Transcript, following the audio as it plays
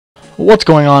What's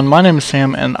going on? My name is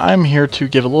Sam and I'm here to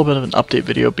give a little bit of an update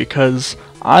video because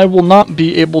I will not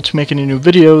be able to make any new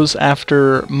videos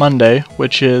after Monday,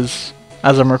 which is,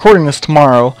 as I'm recording this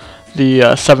tomorrow, the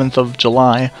 7th of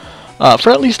July, for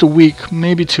at least a week,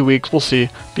 maybe 2 weeks, we'll see,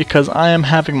 because I am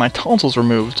having my tonsils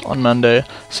removed on Monday,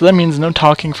 so that means no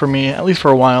talking for me, at least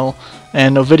for a while,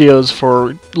 and no videos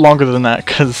for longer than that,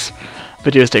 because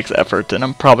videos takes effort, and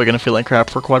I'm probably going to feel like crap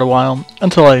for quite a while,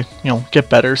 until I, get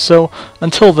better. So,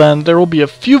 until then, there will be a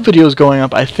few videos going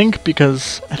up, I think,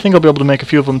 because I think I'll be able to make a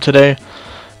few of them today.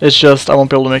 It's just, I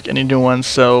won't be able to make any new ones,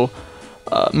 so,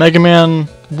 Mega Man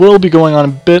will be going on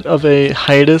a bit of a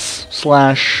hiatus,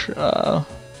 slash,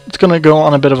 it's going to go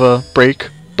on a bit of a break,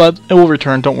 but it will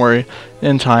return, don't worry,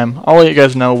 in time. I'll let you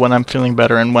guys know when I'm feeling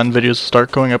better and when videos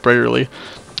start going up regularly.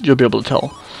 You'll be able to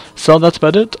tell. So, that's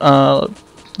about it.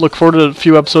 Look forward to a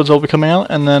few episodes that will be coming out,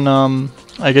 and then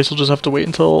I guess you'll just have to wait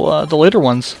until the later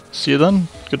ones. See you then.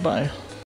 Goodbye.